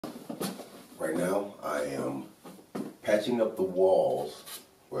Right now, I am patching up the walls.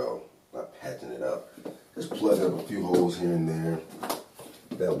 Well, not patching it up. Just plugging up a few holes here and there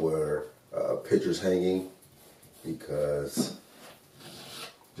that were pictures hanging, because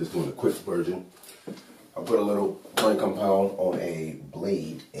just doing a quick version. I put a little burn compound on a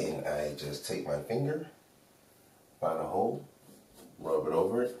blade and I just take my finger, find a hole, rub it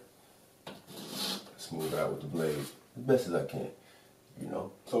over it, smooth it out with the blade as best as I can, you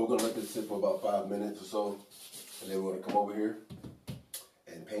know. So we're gonna let this sit for about 5 minutes or so, and then we're gonna come over here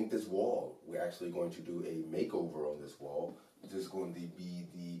and paint this wall. We're actually going to do a makeover on this wall. This is going to be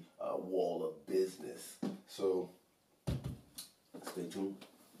the wall of business. So stay tuned.